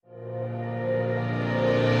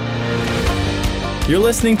You're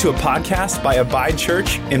listening to a podcast by Abide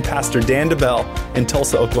Church and Pastor Dan DeBell in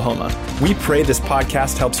Tulsa, Oklahoma. We pray this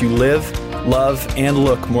podcast helps you live, love, and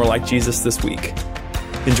look more like Jesus this week.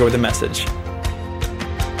 Enjoy the message.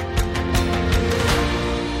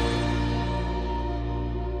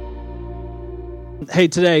 Hey,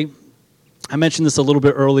 today, I mentioned this a little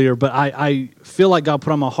bit earlier, but I feel like God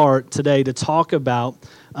put on my heart today to talk about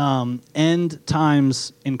end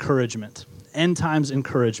times encouragement. End times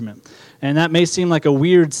encouragement. And that may seem like a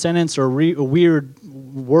weird sentence or a weird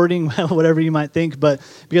wording, whatever you might think, but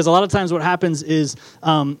because a lot of times what happens is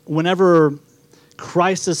whenever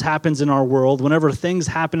crisis happens in our world, whenever things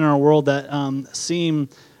happen in our world that seem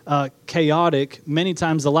chaotic, many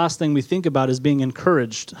times the last thing we think about is being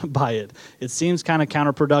encouraged by it. It seems kind of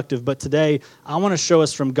counterproductive, but today I want to show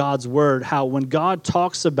us from God's Word how when God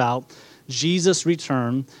talks about Jesus'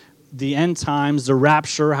 return, the end times, the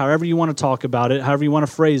rapture, however you want to talk about it, however you want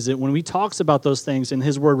to phrase it, when he talks about those things and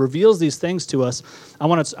his word reveals these things to us, I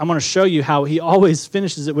want to show you how he always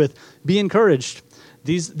finishes it with, be encouraged.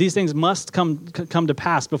 These things must come to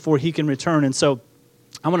pass before he can return. And so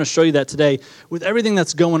I want to show you that today with everything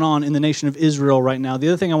that's going on in the nation of Israel right now. The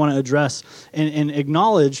other thing I want to address and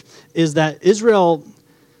acknowledge is that Israel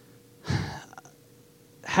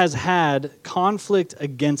has had conflict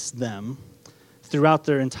against them throughout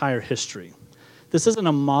their entire history. This isn't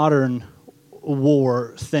a modern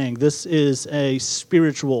war thing. This is a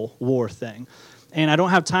spiritual war thing. And I don't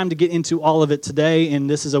have time to get into all of it today, and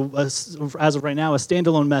this is, as of right now, a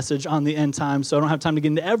standalone message on the end times, so I don't have time to get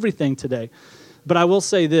into everything today. But I will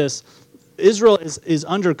say this, Israel is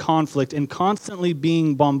under conflict and constantly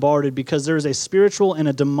being bombarded because there is a spiritual and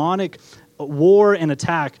a demonic war and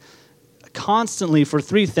attack constantly for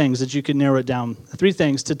three things that you can narrow it down. Three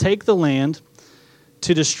things: to take the land,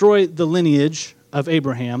 to destroy the lineage of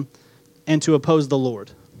Abraham, and to oppose the Lord.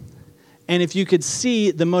 And if you could see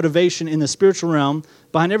the motivation in the spiritual realm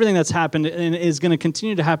behind everything that's happened and is going to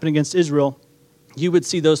continue to happen against Israel, you would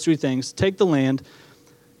see those three things: take the land,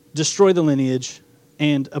 destroy the lineage,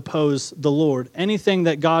 and oppose the Lord. Anything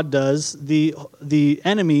that God does, the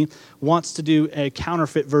enemy wants to do a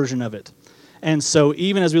counterfeit version of it. And so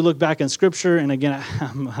even as we look back in Scripture, and again,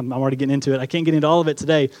 I'm already getting into it, I can't get into all of it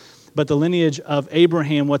today, but the lineage of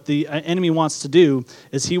Abraham, what the enemy wants to do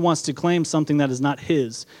is he wants to claim something that is not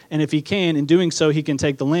his. And if he can, in doing so, he can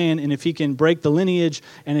take the land. And if he can break the lineage,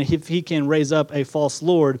 and if he can raise up a false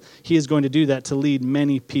lord, he is going to do that to lead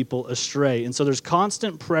many people astray. And so there's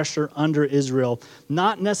constant pressure under Israel.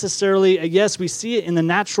 Not necessarily, yes, we see it in the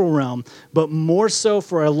natural realm, but more so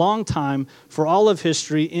for a long time, for all of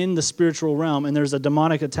history in the spiritual realm. And there's a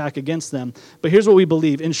demonic attack against them. But here's what we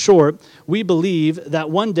believe. In short, we believe that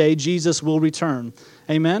one day Jesus will return.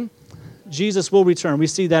 Amen? Jesus will return. We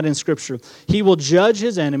see that in Scripture. He will judge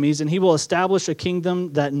his enemies, and he will establish a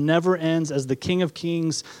kingdom that never ends as the King of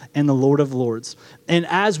Kings and the Lord of Lords. And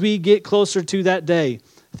as we get closer to that day,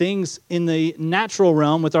 things in the natural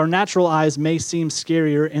realm with our natural eyes may seem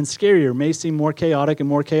scarier and scarier, may seem more chaotic and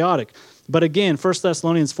more chaotic. But again, 1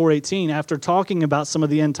 Thessalonians 4:18, after talking about some of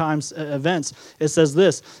the end times events, it says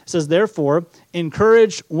this. It says, therefore,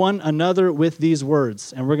 encourage one another with these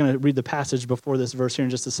words. And we're going to read the passage before this verse here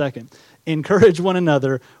in just a second. Encourage one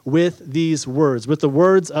another with these words, with the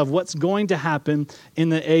words of what's going to happen in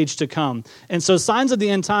the age to come. And so signs of the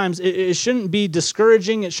end times, it shouldn't be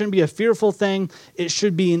discouraging. It shouldn't be a fearful thing. It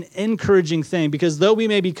should be an encouraging thing, because though we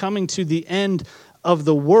may be coming to the end of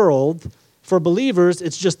the world, for believers,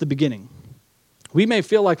 it's just the beginning. We may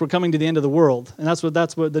feel like we're coming to the end of the world, and that's what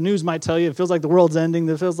the news might tell you. It feels like the world's ending.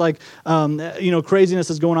 It feels like craziness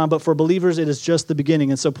is going on. But for believers, it is just the beginning.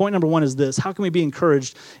 And so, point number one is this: how can we be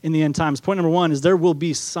encouraged in the end times? Point number one is there will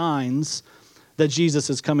be signs that Jesus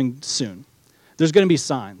is coming soon. There's going to be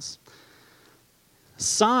signs.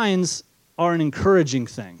 Signs are an encouraging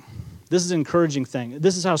thing. This is an encouraging thing.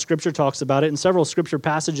 This is how Scripture talks about it. In several Scripture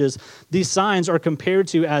passages, these signs are compared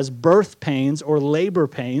to as birth pains or labor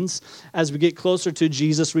pains as we get closer to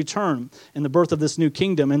Jesus' return and the birth of this new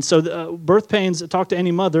kingdom. And so birth pains, talk to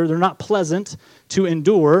any mother, they're not pleasant to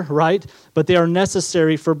endure, right? But they are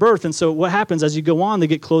necessary for birth. And so what happens as you go on, they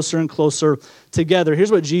get closer and closer together.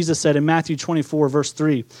 Here's what Jesus said in Matthew 24, verse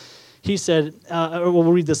 3. He said,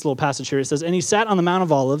 we'll read this little passage here. It says, and he sat on the Mount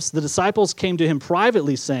of Olives. The disciples came to him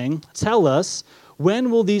privately saying, tell us, when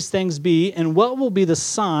will these things be, and what will be the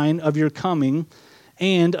sign of your coming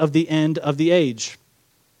and of the end of the age?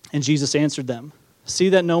 And Jesus answered them, see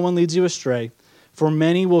that no one leads you astray, for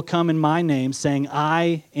many will come in my name, saying,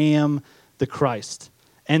 I am the Christ.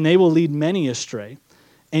 And they will lead many astray.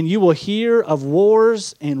 And you will hear of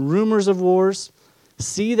wars and rumors of wars.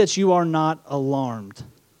 See that you are not alarmed.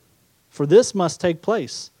 for this must take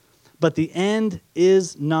place. But the end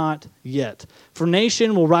is not yet. For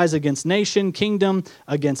nation will rise against nation, kingdom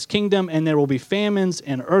against kingdom, and there will be famines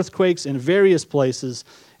and earthquakes in various places.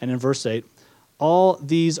 And in verse 8, all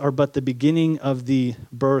these are but the beginning of the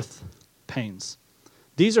birth pains.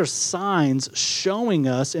 These are signs showing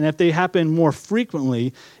us, and if they happen more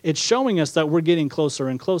frequently, it's showing us that we're getting closer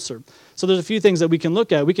and closer. So there's a few things that we can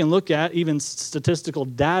look at. We can look at even statistical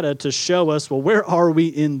data to show us, well, where are we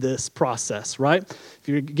in this process, right? If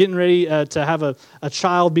you're getting ready to have a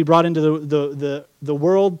child be brought into the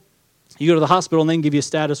world, you go to the hospital and they can give you a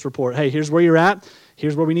status report. Hey, here's where you're at.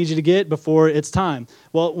 Here's where we need you to get before it's time.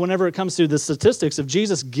 Well, whenever it comes to the statistics, if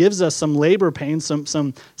Jesus gives us some labor pains,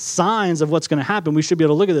 some signs of what's going to happen, we should be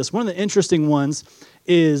able to look at this. One of the interesting ones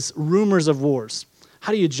is rumors of wars.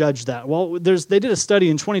 How do you judge that? Well, they did a study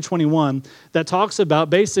in 2021 that talks about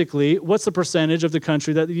basically what's the percentage of the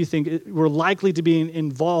country that you think we're likely to be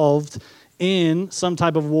involved in some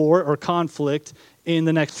type of war or conflict in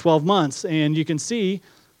the next 12 months. And you can see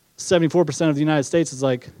 74% of the United States is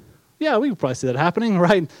like, yeah, we could probably see that happening,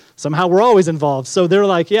 right? Somehow we're always involved. So they're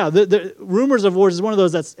like, yeah, the rumors of wars is one of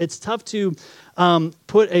those that's it's tough to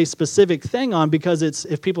put a specific thing on because it's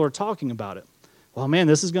if people are talking about it. Well, man,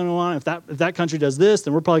 this is going on. If that country does this,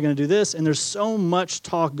 then we're probably going to do this. And there's so much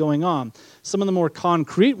talk going on. Some of the more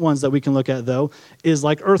concrete ones that we can look at, though, is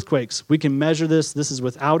like earthquakes. We can measure this. This is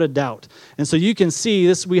without a doubt. And so you can see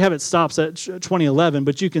this. We have it stops at 2011,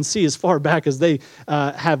 but you can see as far back as they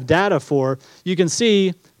have data for, you can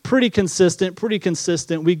see pretty consistent.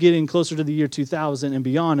 We getting closer to the year 2000 and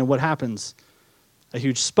beyond. And what happens? A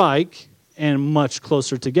huge spike and much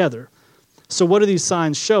closer together. So what do these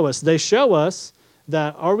signs show us? They show us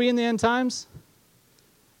that, are we in the end times?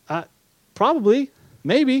 Probably,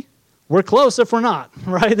 maybe. We're close if we're not,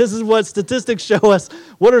 right? This is what statistics show us.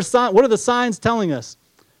 What are the signs telling us?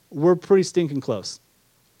 We're pretty stinking close.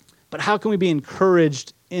 But how can we be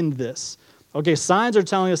encouraged in this? Okay, signs are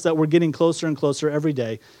telling us that we're getting closer and closer every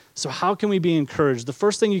day. So how can we be encouraged? The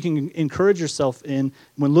first thing you can encourage yourself in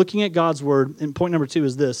when looking at God's word, and point number 2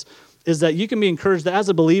 is this, is that you can be encouraged that as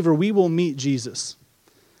a believer, we will meet Jesus.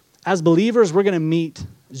 As believers, we're going to meet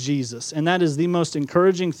Jesus. And that is the most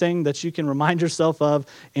encouraging thing that you can remind yourself of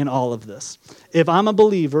in all of this. If I'm a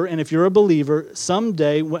believer, and if you're a believer,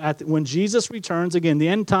 someday when Jesus returns, again, the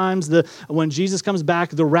end times, when Jesus comes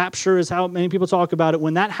back, the rapture is how many people talk about it.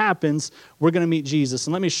 When that happens, we're going to meet Jesus.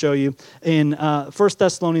 And let me show you in 1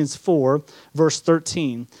 Thessalonians 4, verse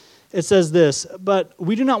 13. It says this, "But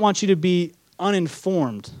we do not want you to be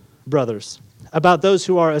uninformed, brothers, about those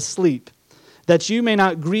who are asleep, that you may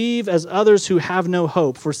not grieve as others who have no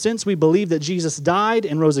hope. For since we believe that Jesus died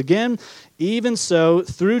and rose again, even so,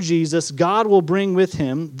 through Jesus, God will bring with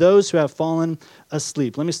him those who have fallen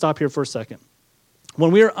asleep." Let me stop here for a second.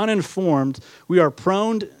 When we are uninformed, we are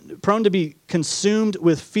prone to be consumed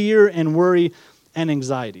with fear and worry and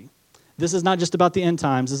anxiety. This is not just about the end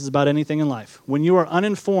times. This is about anything in life. When you are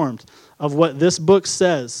uninformed of what this book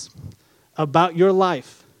says about your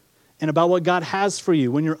life, and about what God has for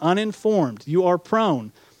you, when you're uninformed, you are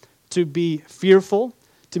prone to be fearful,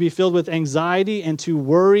 to be filled with anxiety, and to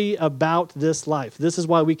worry about this life. This is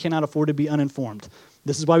why we cannot afford to be uninformed.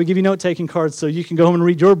 This is why we give you note-taking cards so you can go home and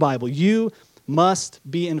read your Bible. You must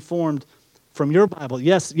be informed from your Bible.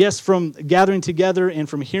 Yes, from gathering together and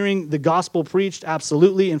from hearing the gospel preached,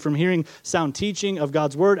 absolutely, and from hearing sound teaching of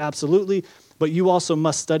God's word, absolutely. But you also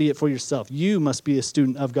must study it for yourself. You must be a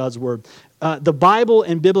student of God's word. The Bible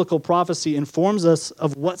and biblical prophecy informs us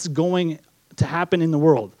of what's going to happen in the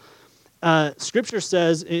world. Scripture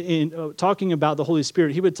says, in talking about the Holy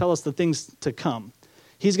Spirit, he would tell us the things to come.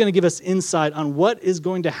 He's going to give us insight on what is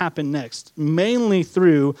going to happen next, mainly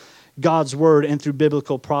through God's word and through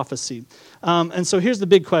biblical prophecy. And so here's the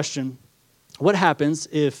big question. What happens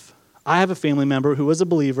if I have a family member who was a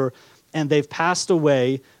believer and they've passed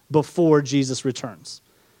away before Jesus returns?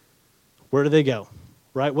 Where do they go?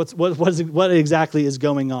 Right? What exactly is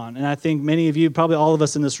going on? And I think many of you, probably all of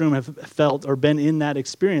us in this room, have felt or been in that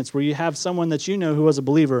experience where you have someone that you know who was a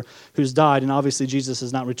believer who's died, and obviously Jesus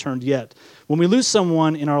has not returned yet. When we lose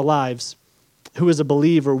someone in our lives who is a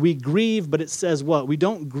believer, we grieve, but it says what? We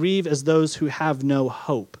don't grieve as those who have no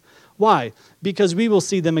hope. Why? Because we will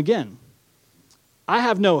see them again. I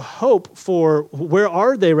have no hope for where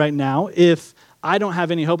are they right now if I don't have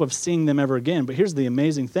any hope of seeing them ever again. But here's the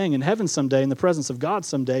amazing thing. In heaven someday, in the presence of God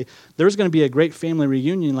someday, there's going to be a great family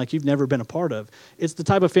reunion like you've never been a part of. It's the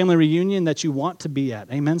type of family reunion that you want to be at.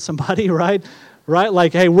 Amen, somebody, right? Right?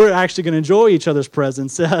 Like, hey, we're actually going to enjoy each other's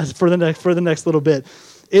presence for the next little bit.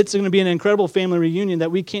 It's going to be an incredible family reunion that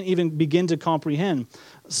we can't even begin to comprehend.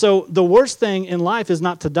 So the worst thing in life is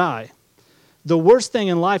not to die. The worst thing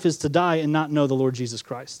in life is to die and not know the Lord Jesus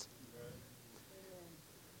Christ.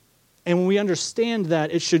 And when we understand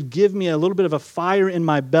that, it should give me a little bit of a fire in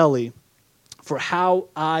my belly for how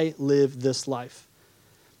I live this life.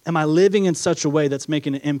 Am I living in such a way that's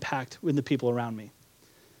making an impact with the people around me?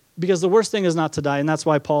 Because the worst thing is not to die, and that's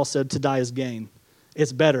why Paul said to die is gain.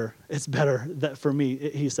 It's better that for me,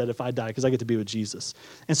 he said, if I die, because I get to be with Jesus.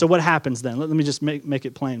 And so what happens then? Let me just make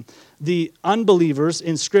it plain. The unbelievers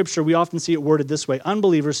in Scripture, we often see it worded this way.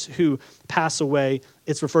 Unbelievers who pass away,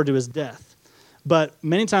 it's referred to as death. But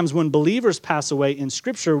many times when believers pass away in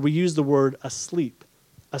Scripture, we use the word asleep.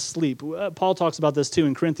 Asleep. Paul talks about this too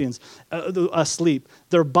in Corinthians. Asleep.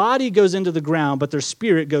 Their body goes into the ground, but their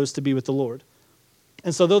spirit goes to be with the Lord.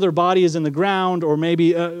 And so though their body is in the ground, or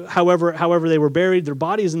maybe however they were buried, their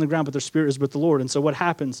body is in the ground, but their spirit is with the Lord. And so what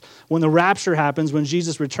happens? When the rapture happens, when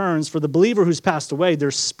Jesus returns, for the believer who's passed away, their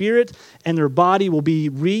spirit and their body will be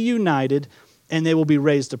reunited, and they will be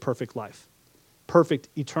raised to perfect life. Perfect,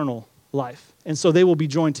 eternal life. And so they will be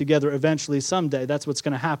joined together eventually someday. That's what's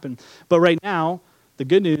going to happen. But right now, the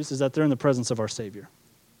good news is that they're in the presence of our Savior.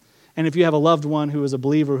 And if you have a loved one who is a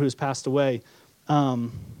believer who's passed away,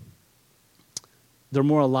 they're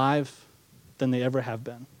more alive than they ever have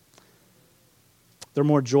been. They're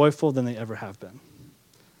more joyful than they ever have been.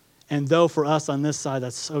 And though for us on this side,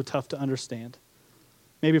 that's so tough to understand.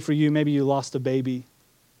 Maybe for you, maybe you lost a baby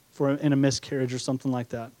in a miscarriage or something like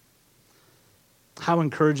that. How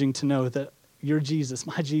encouraging to know that your Jesus,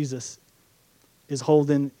 my Jesus, is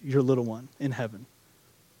holding your little one in heaven.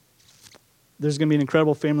 There's going to be an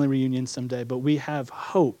incredible family reunion someday, but we have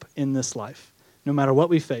hope in this life, no matter what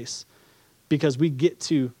we face, because we get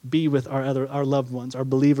to be with our loved ones, our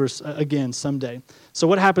believers again someday. So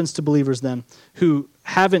what happens to believers then who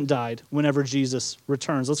haven't died whenever Jesus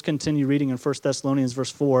returns? Let's continue reading in 1 Thessalonians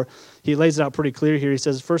verse 4. He lays it out pretty clear here. He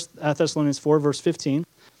says, 1 Thessalonians 4 verse 15,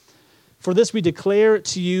 "For this we declare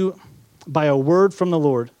to you by a word from the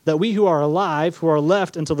Lord, that we who are alive, who are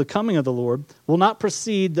left until the coming of the Lord, will not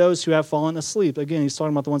precede those who have fallen asleep." Again, he's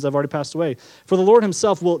talking about the ones that have already passed away. "For the Lord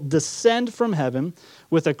himself will descend from heaven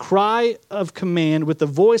with a cry of command, with the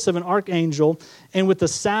voice of an archangel, and with the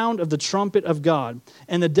sound of the trumpet of God.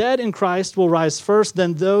 And the dead in Christ will rise first,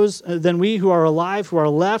 then we who are alive, who are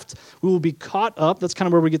left, we will be caught up." That's kind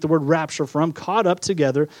of where we get the word rapture from. "Caught up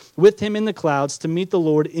together with him in the clouds to meet the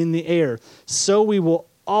Lord in the air. So we will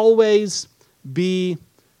always be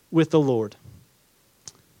with the Lord."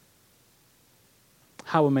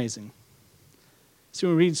 How amazing. See,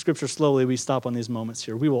 when we read Scripture slowly, we stop on these moments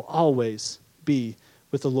here. We will always be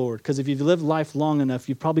with the Lord. Because if you've lived life long enough,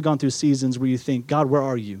 you've probably gone through seasons where you think, God, where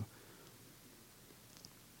are you?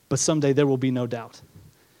 But someday there will be no doubt.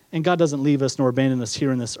 And God doesn't leave us nor abandon us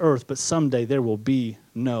here on this earth, but someday there will be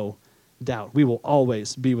no doubt. We will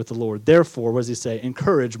always be with the Lord. Therefore, what does he say?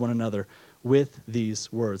 Encourage one another with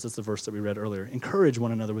these words. That's the verse that we read earlier. Encourage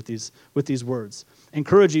one another with these words.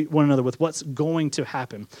 Encourage one another with what's going to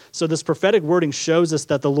happen. So this prophetic wording shows us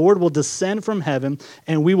that the Lord will descend from heaven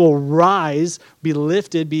and we will rise, be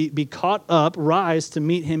lifted, be caught up, rise to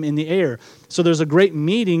meet him in the air. So there's a great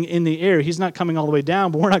meeting in the air. He's not coming all the way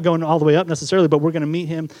down, but we're not going all the way up necessarily, but we're going to meet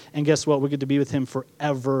him, and guess what? We get to be with him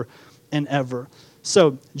forever and ever.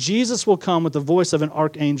 So Jesus will come with the voice of an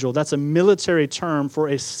archangel. That's a military term for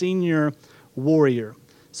a senior warrior.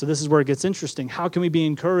 So this is where it gets interesting. How can we be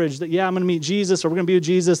encouraged that, I'm going to meet Jesus, or we're going to be with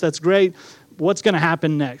Jesus? That's great. What's going to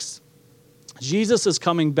happen next? Jesus is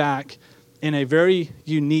coming back in a very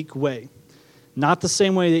unique way. Not the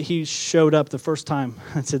same way that he showed up the first time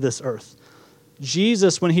to this earth.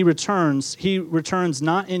 Jesus, when he returns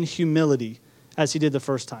not in humility as he did the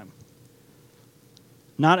first time.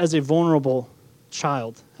 Not as a vulnerable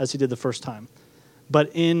child as he did the first time,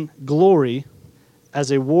 but in glory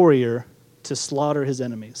as a warrior to slaughter his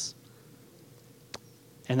enemies.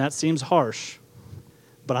 And that seems harsh,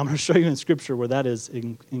 but I'm going to show you in Scripture where that is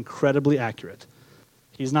incredibly accurate.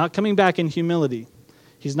 He's not coming back in humility.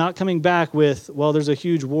 He's not coming back with, there's a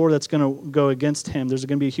huge war that's going to go against him. There's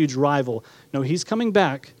going to be a huge rival. No, he's coming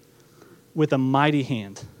back with a mighty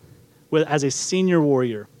hand, as a senior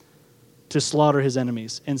warrior to slaughter his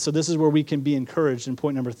enemies. And so this is where we can be encouraged in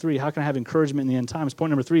point number 3. How can I have encouragement in the end times? Point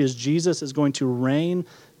number 3 is Jesus is going to reign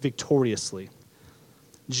victoriously.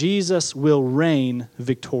 Jesus will reign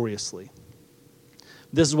victoriously.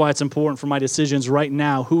 This is why it's important for my decisions right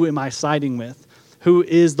now. Who am I siding with? Who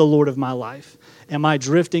is the Lord of my life? Am I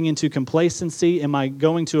drifting into complacency? Am I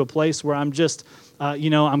going to a place where I'm just,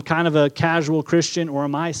 I'm kind of a casual Christian? Or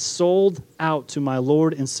am I sold out to my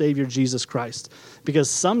Lord and Savior Jesus Christ? Because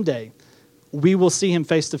someday we will see him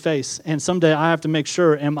face to face. And someday I have to make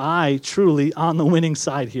sure, am I truly on the winning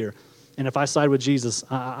side here? And if I side with Jesus,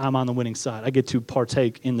 I'm on the winning side. I get to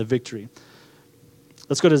partake in the victory.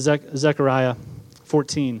 Let's go to Zechariah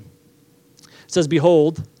 14. It says,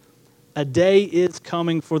 behold, a day is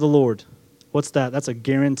coming for the Lord. What's that? That's a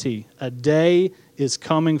guarantee. A day is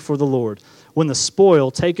coming for the Lord, when the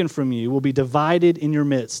spoil taken from you will be divided in your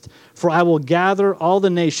midst. For I will gather all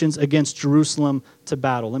the nations against Jerusalem to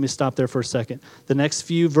battle. Let me stop there for a second. The next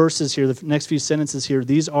few verses here, the next few sentences here,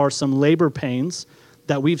 these are some labor pains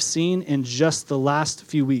that we've seen in just the last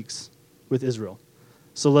few weeks with Israel.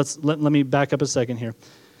 So let me back up a second here.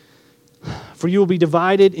 For you will be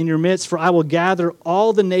divided in your midst, for I will gather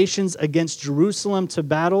all the nations against Jerusalem to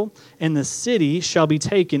battle, and the city shall be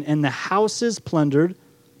taken, and the houses plundered,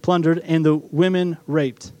 and the women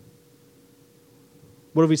raped.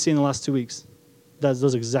 What have we seen in the last 2 weeks?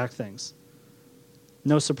 Those exact things.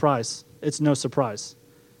 No surprise. It's no surprise.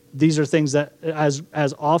 These are things that, as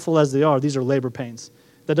awful as they are, these are labor pains.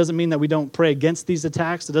 That doesn't mean that we don't pray against these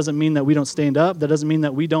attacks. That doesn't mean that we don't stand up. That doesn't mean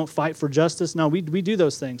that we don't fight for justice. No, we do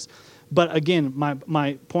those things. But again,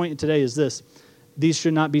 my point today is this. These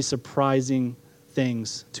should not be surprising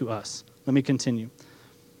things to us. Let me continue.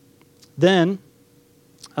 Then,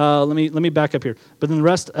 let me back up here. But then the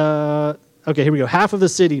rest, okay, here we go. Half of the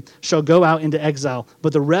city shall go out into exile,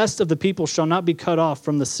 but the rest of the people shall not be cut off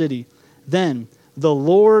from the city. Then the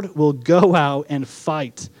Lord will go out and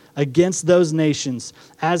fight against those nations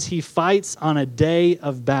as he fights on a day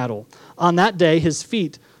of battle. On that day, his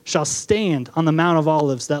feet shall stand on the Mount of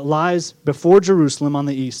Olives that lies before Jerusalem on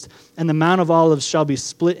the east. And the Mount of Olives shall be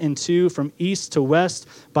split in two from east to west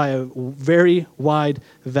by a very wide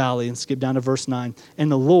valley. And skip down to verse 9.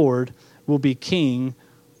 And the Lord will be king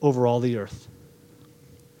over all the earth.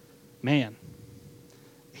 Man,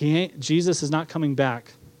 Jesus is not coming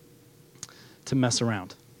back to mess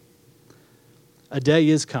around. A day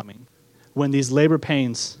is coming when these labor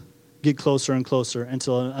pains get closer and closer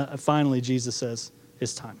until finally Jesus says,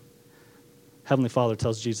 it's time. Heavenly Father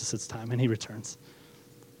tells Jesus it's time, and he returns.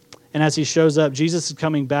 And as he shows up, Jesus is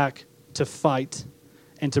coming back to fight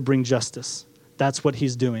and to bring justice. That's what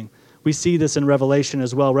he's doing. We see this in Revelation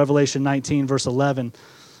as well. Revelation 19, verse 11.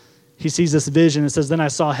 He sees this vision. It says, then I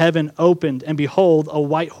saw heaven opened, and behold, a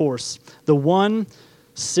white horse. The one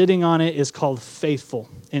sitting on it is called Faithful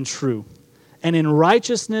and True. And in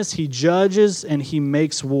righteousness he judges and he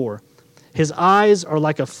makes war. His eyes are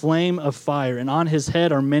like a flame of fire, and on his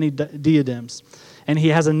head are many diadems. And he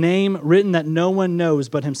has a name written that no one knows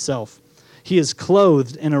but himself. He is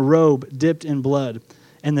clothed in a robe dipped in blood,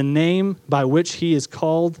 and the name by which he is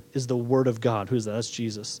called is the Word of God. Who is that? That's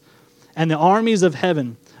Jesus. And the armies of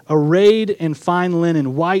heaven, arrayed in fine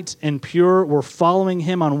linen, white and pure, were following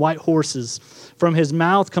him on white horses. From his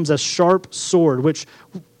mouth comes a sharp sword,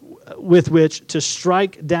 with which to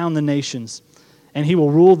strike down the nations. And he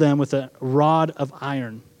will rule them with a rod of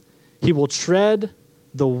iron. He will tread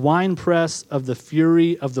the winepress of the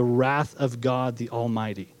fury of the wrath of God the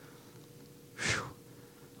Almighty. Whew.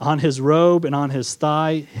 On his robe and on his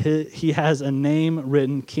thigh, he has a name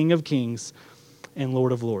written, King of Kings and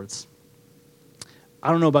Lord of Lords.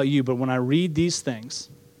 I don't know about you, but when I read these things,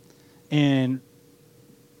 and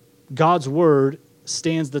God's word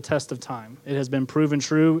stands the test of time. It has been proven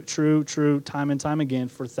true, time and time again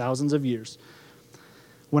for thousands of years.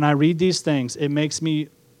 When I read these things, it makes me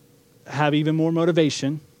have even more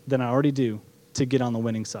motivation than I already do to get on the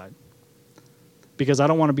winning side. Because I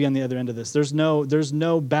don't want to be on the other end of this. There's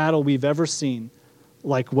no battle we've ever seen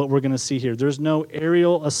like what we're going to see here. There's no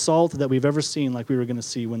aerial assault that we've ever seen like we were going to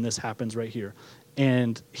see when this happens right here.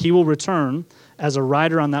 And he will return as a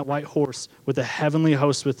rider on that white horse with a heavenly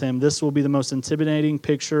host with him. This will be the most intimidating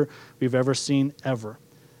picture we've ever seen ever.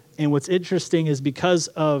 And what's interesting is because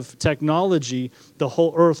of technology, the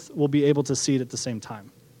whole earth will be able to see it at the same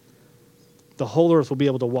time. The whole earth will be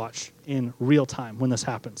able to watch in real time when this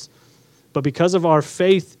happens. But because of our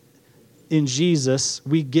faith in Jesus,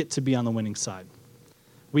 we get to be on the winning side.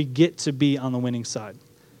 We get to be on the winning side.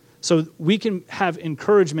 So we can have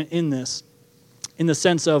encouragement in this, in the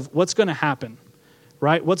sense of what's going to happen,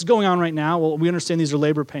 right? What's going on right now? Well, we understand these are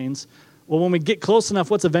labor pains. Well, when we get close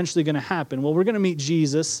enough, what's eventually going to happen? Well, we're going to meet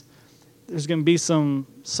Jesus. There's going to be some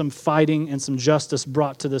fighting and some justice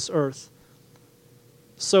brought to this earth.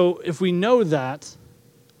 So if we know that,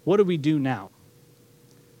 what do we do now?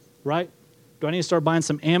 Right? Do I need to start buying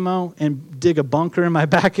some ammo and dig a bunker in my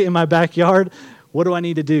backyard? What do I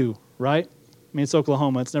need to do? Right? I mean, it's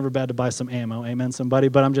Oklahoma. It's never bad to buy some ammo. Amen, somebody.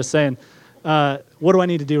 But I'm just saying, what do I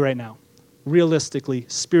need to do right now? Realistically,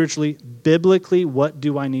 spiritually, biblically, what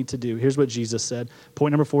do I need to do? Here's what Jesus said.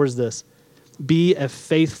 Point number 4 is this. Be a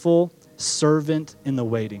faithful servant in the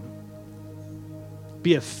waiting.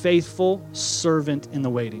 Be a faithful servant in the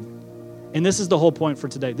waiting. And this is the whole point for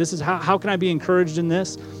today. This is how can I be encouraged in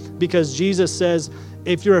this? Because Jesus says,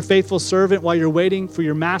 if you're a faithful servant while you're waiting for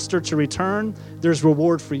your master to return, there's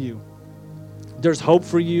reward for you. There's hope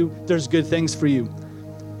for you. There's good things for you.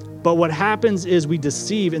 But what happens is we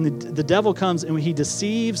deceive, and the devil comes and he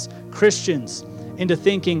deceives Christians into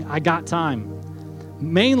thinking, I got time.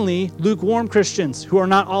 Mainly lukewarm Christians who are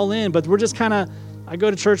not all in, but we're just kind of, I go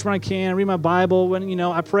to church when I can, read my Bible, when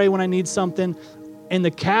I pray when I need something. And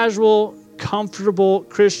the casual, comfortable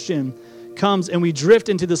Christian comes and we drift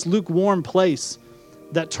into this lukewarm place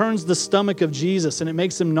that turns the stomach of Jesus and it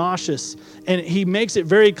makes him nauseous. And he makes it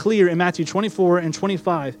very clear in Matthew 24 and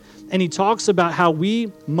 25. And he talks about how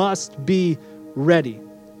we must be ready.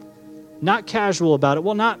 Not casual about it.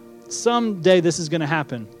 Well, not someday this is going to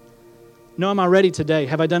happen. No, am I ready today?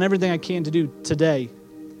 Have I done everything I can to do today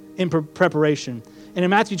in preparation? And in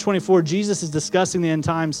Matthew 24, Jesus is discussing the end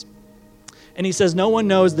times. And he says, no one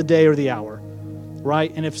knows the day or the hour,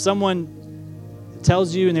 right? And if someone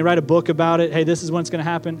tells you and they write a book about it, hey, this is when it's going to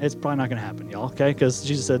happen, it's probably not going to happen, y'all, okay? Because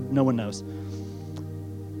Jesus said no one knows.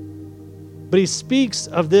 But he speaks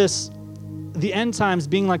of this, the end times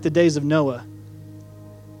being like the days of Noah,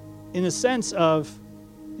 in the sense of,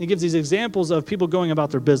 he gives these examples of people going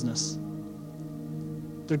about their business.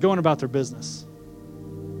 They're going about their business.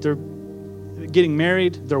 They're getting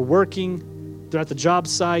married, they're working, they're at the job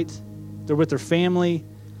site, they're with their family,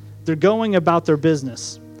 they're going about their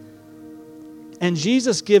business. And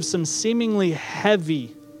Jesus gives some seemingly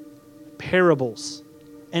heavy parables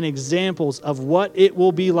and examples of what it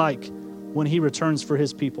will be like when he returns for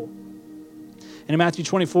his people. And in Matthew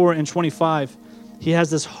 24 and 25, he has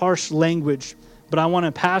this harsh language, but I want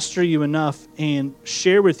to pastor you enough and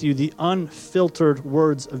share with you the unfiltered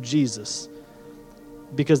words of Jesus,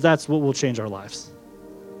 because that's what will change our lives.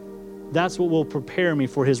 That's what will prepare me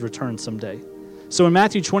for his return someday. So in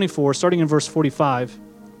Matthew 24, starting in verse 45,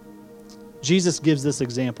 Jesus gives this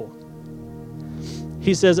example.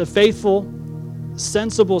 He says, a faithful,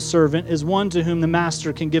 sensible servant is one to whom the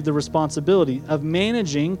master can give the responsibility of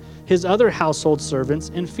managing his other household servants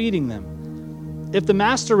and feeding them. If the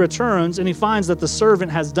master returns and he finds that the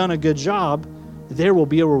servant has done a good job, there will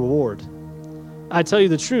be a reward. I tell you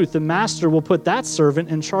the truth, the master will put that servant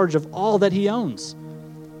in charge of all that he owns.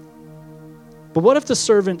 But what if the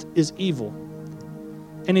servant is evil?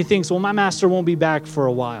 And he thinks, well, my master won't be back for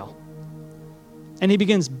a while. And he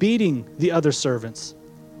begins beating the other servants.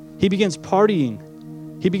 He begins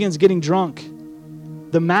partying. He begins getting drunk.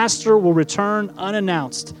 The master will return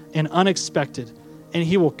unannounced and unexpected, and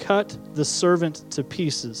he will cut the servant to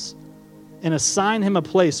pieces and assign him a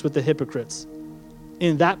place with the hypocrites.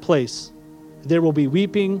 In that place, there will be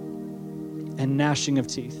weeping and gnashing of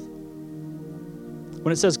teeth.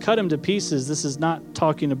 When it says cut him to pieces, this is not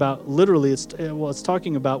talking about literally, it's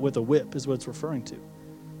talking about with a whip is what it's referring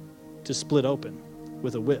to split open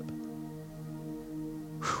with a whip.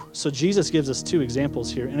 So Jesus gives us two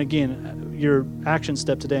examples here. And again, your action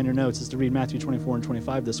step today in your notes is to read Matthew 24 and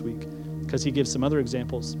 25 this week, because he gives some other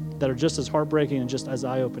examples that are just as heartbreaking and just as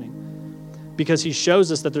eye-opening. Because he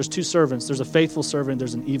shows us that there's two servants. There's a faithful servant,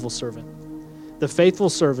 there's an evil servant. The faithful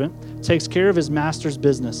servant takes care of his master's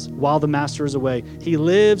business while the master is away. He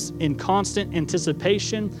lives in constant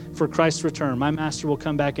anticipation for Christ's return. My master will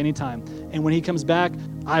come back anytime. And when he comes back,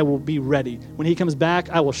 I will be ready. When he comes back,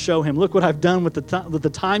 I will show him, look what I've done with the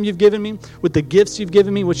time you've given me, with the gifts you've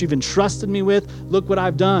given me, what you've entrusted me with. Look what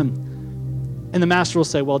I've done. And the master will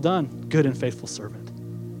say, well done, good and faithful servant.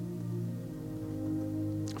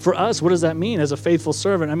 For us, what does that mean as a faithful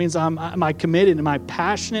servant? That means am I committed? Am I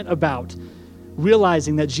passionate about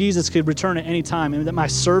realizing that Jesus could return at any time, and that am I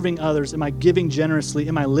serving others? Am I giving generously?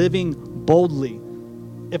 Am I living boldly?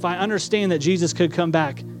 If I understand that Jesus could come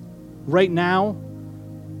back right now,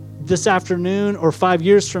 this afternoon, or 5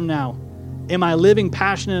 years from now, am I living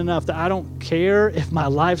passionate enough that I don't care if my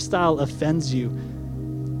lifestyle offends you?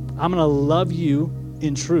 I'm going to love you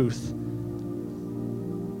in truth.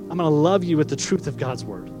 I'm going to love you with the truth of God's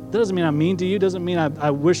word. That doesn't mean I'm mean to you. Doesn't mean I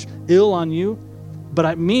wish ill on you. But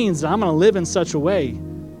it means that I'm going to live in such a way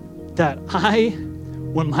that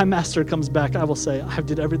when my master comes back, I will say, I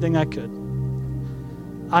did everything I could.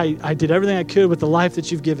 I did everything I could with the life that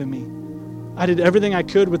you've given me. I did everything I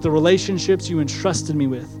could with the relationships you entrusted me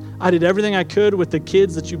with. I did everything I could with the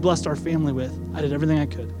kids that you blessed our family with. I did everything I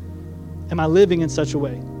could. Am I living in such a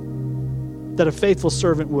way that a faithful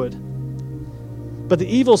servant would? But the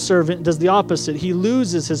evil servant does the opposite. He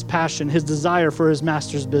loses his passion, his desire for his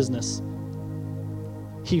master's business.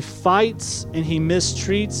 He fights and he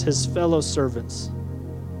mistreats his fellow servants.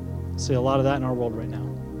 I see a lot of that in our world right now.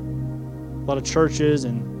 a lot of churches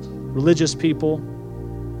and religious people.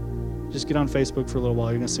 Just get on Facebook for a little while.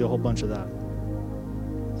 You're going to see a whole bunch of that.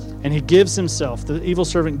 And he gives himself, the evil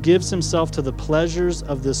servant gives himself to the pleasures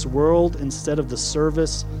of this world instead of the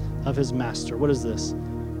service of his master. What is this?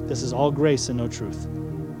 This is all grace and no truth.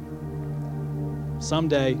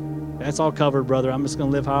 Someday, that's all covered, brother. I'm just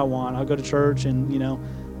going to live how I want. I'll go to church and,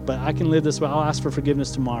 but I can live this way. I'll ask for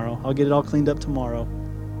forgiveness tomorrow. I'll get it all cleaned up tomorrow.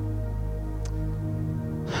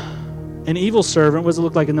 An evil servant, what does it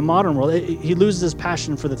look like in the modern world? He loses his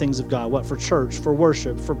passion for the things of God. What? For church, for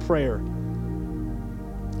worship, for prayer.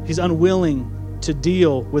 He's unwilling to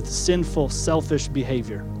deal with sinful, selfish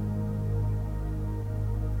behavior.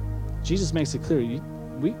 Jesus makes it clear,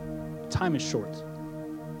 time is short.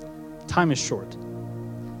 Time is short.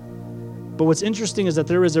 But what's interesting is that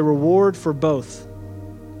there is a reward for both.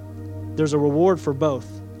 There's a reward for both.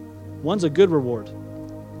 One's a good reward,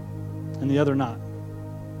 and the other not.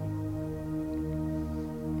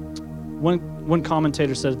 One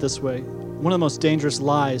commentator said it this way: one of the most dangerous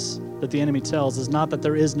lies that the enemy tells is not that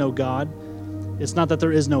there is no God, it's not that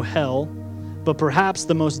there is no hell, but perhaps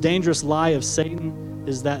the most dangerous lie of Satan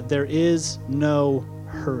is that there is no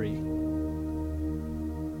hurry.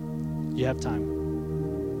 You have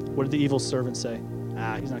time. What did the evil servant say?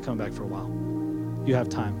 He's not coming back for a while. You have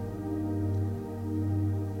time.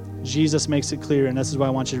 Jesus makes it clear, and this is why I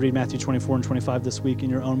want you to read Matthew 24 and 25 this week in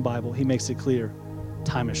your own Bible. He makes it clear.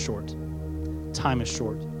 Time is short. Time is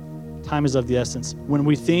short. Time is of the essence. When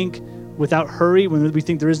we think without hurry, when we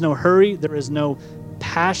think there is no hurry, there is no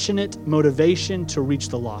passionate motivation to reach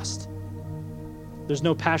the lost. There's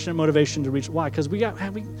no passionate motivation to reach. Why? Because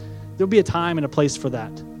there'll be a time and a place for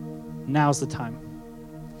that. Now's the time.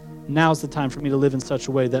 Now's the time for me to live in such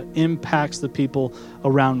a way that impacts the people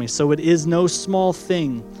around me. So it is no small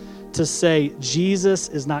thing to say Jesus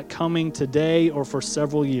is not coming today or for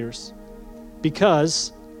several years,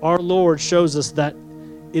 because our Lord shows us that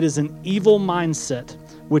it is an evil mindset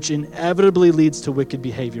which inevitably leads to wicked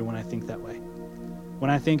behavior when I think that way. When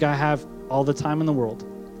I think I have all the time in the world.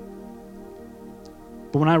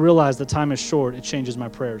 But when I realize that time is short, it changes my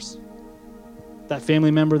prayers. That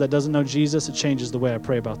family member that doesn't know Jesus, it changes the way I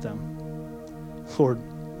pray about them. Lord,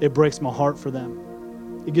 it breaks my heart for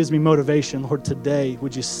them. It gives me motivation. Lord, today,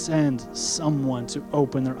 would you send someone to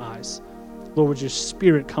open their eyes? Lord, would your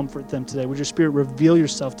Spirit comfort them today? Would your Spirit reveal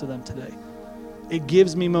yourself to them today? It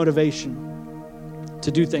gives me motivation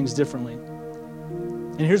to do things differently.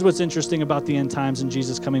 And here's what's interesting about the end times and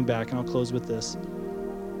Jesus coming back, and I'll close with this.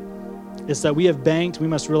 It's that we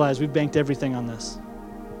must realize we've banked everything on this.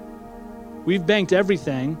 We've banked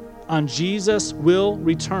everything on Jesus will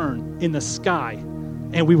return in the sky,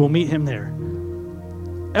 and we will meet him there.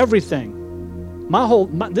 Everything.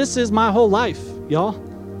 This is my whole life, y'all.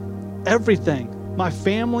 Everything. My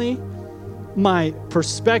family, my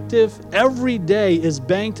perspective, every day is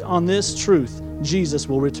banked on this truth. Jesus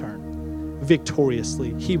will return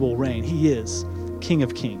victoriously. He will reign. He is King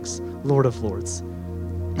of Kings, Lord of Lords.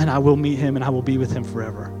 And I will meet him and I will be with him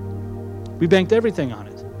forever. We banked everything on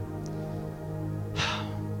it.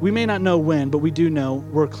 We may not know when, but we do know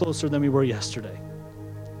we're closer than we were yesterday.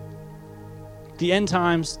 The end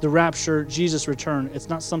times, the rapture, Jesus' return, it's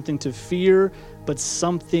not something to fear, but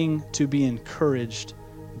something to be encouraged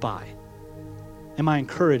by. Am I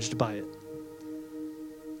encouraged by it?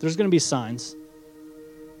 There's going to be signs,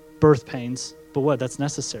 birth pains, but what? That's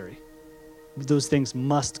necessary. Those things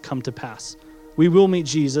must come to pass. We will meet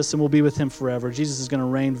Jesus and we'll be with him forever. Jesus is going to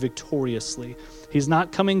reign victoriously. He's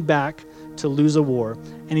not coming back to lose a war,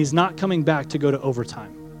 and he's not coming back to go to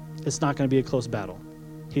overtime. It's not going to be a close battle.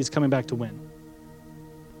 He's coming back to win.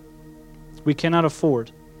 We cannot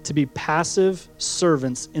afford to be passive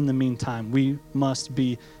servants in the meantime. We must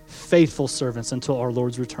be faithful servants until our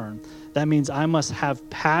Lord's return. That means I must have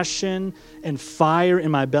passion and fire in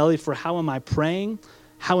my belly for how am I praying?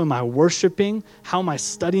 How am I worshiping? How am I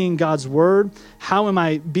studying God's word? How am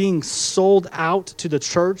I being sold out to the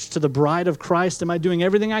church, to the bride of Christ? Am I doing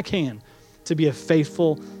everything I can to be a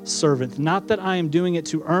faithful servant? Not that I am doing it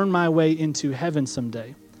to earn my way into heaven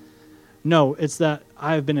someday. No, it's that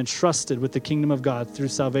I have been entrusted with the kingdom of God through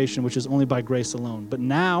salvation, which is only by grace alone. But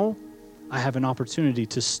now I have an opportunity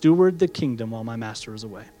to steward the kingdom while my master is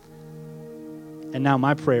away. And now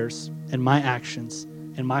my prayers and my actions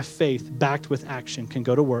and my faith backed with action can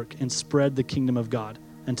go to work and spread the kingdom of God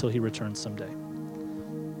until he returns someday.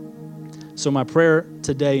 So my prayer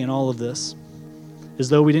today in all of this, as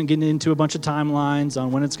though we didn't get into a bunch of timelines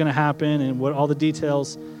on when it's going to happen and what all the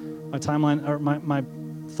details, my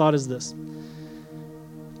thought is this.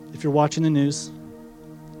 If you're watching the news,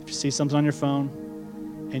 if you see something on your phone,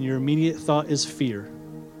 and your immediate thought is fear,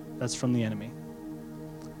 that's from the enemy.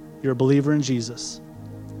 You're a believer in Jesus.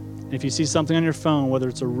 And if you see something on your phone, whether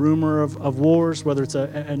it's a rumor of wars, whether it's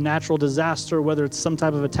a natural disaster, whether it's some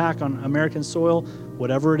type of attack on American soil,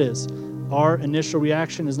 whatever it is, our initial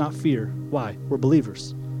reaction is not fear. Why? We're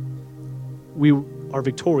believers. We are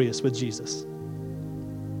victorious with Jesus.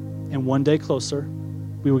 And one day closer,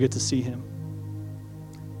 we will get to see him,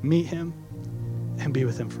 meet him, and be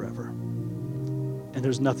with him forever. And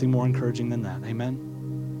there's nothing more encouraging than that. Amen?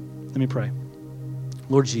 Let me pray.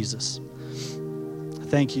 Lord Jesus,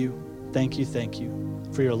 thank you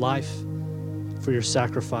for your life, for your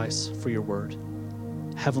sacrifice, for your word.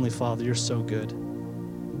 Heavenly Father, you're so good.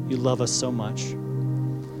 You love us so much.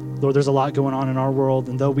 Lord, there's a lot going on in our world,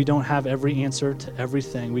 and though we don't have every answer to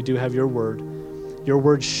everything, we do have your word. Your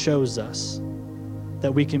word shows us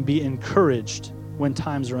that we can be encouraged when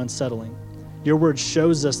times are unsettling. Your word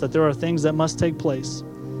shows us that there are things that must take place.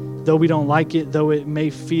 Though we don't like it, though it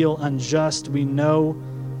may feel unjust, we know,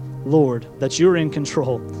 Lord, that you're in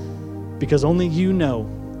control, because only you know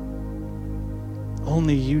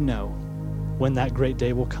when that great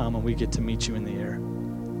day will come and we get to meet you in the air.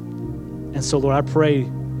 And so, Lord, I pray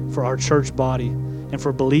for our church body and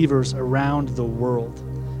for believers around the world.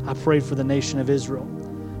 I pray for the nation of Israel.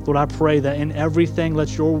 Lord, I pray that in everything,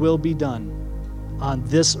 let your will be done on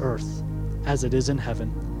this earth as it is in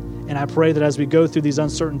heaven. And I pray that as we go through these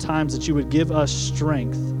uncertain times, that you would give us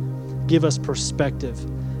strength, give us perspective.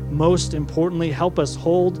 Most importantly, help us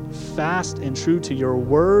hold fast and true to your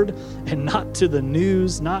word and not to the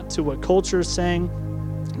news, not to what culture is saying,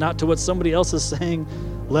 not to what somebody else is saying.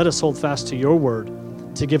 Let us hold fast to your word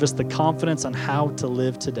to give us the confidence on how to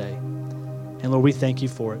live today. And Lord, we thank you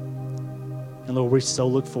for it. And Lord, we so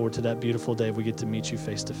look forward to that beautiful day we get to meet you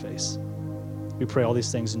face to face. We pray all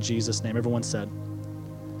these things in Jesus' name. Everyone said,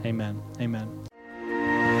 amen. Amen.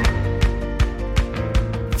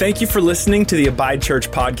 Thank you for listening to the Abide Church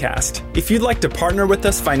podcast. If you'd like to partner with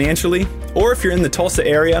us financially, or if you're in the Tulsa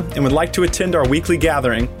area and would like to attend our weekly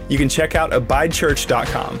gathering, you can check out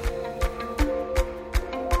abidechurch.com.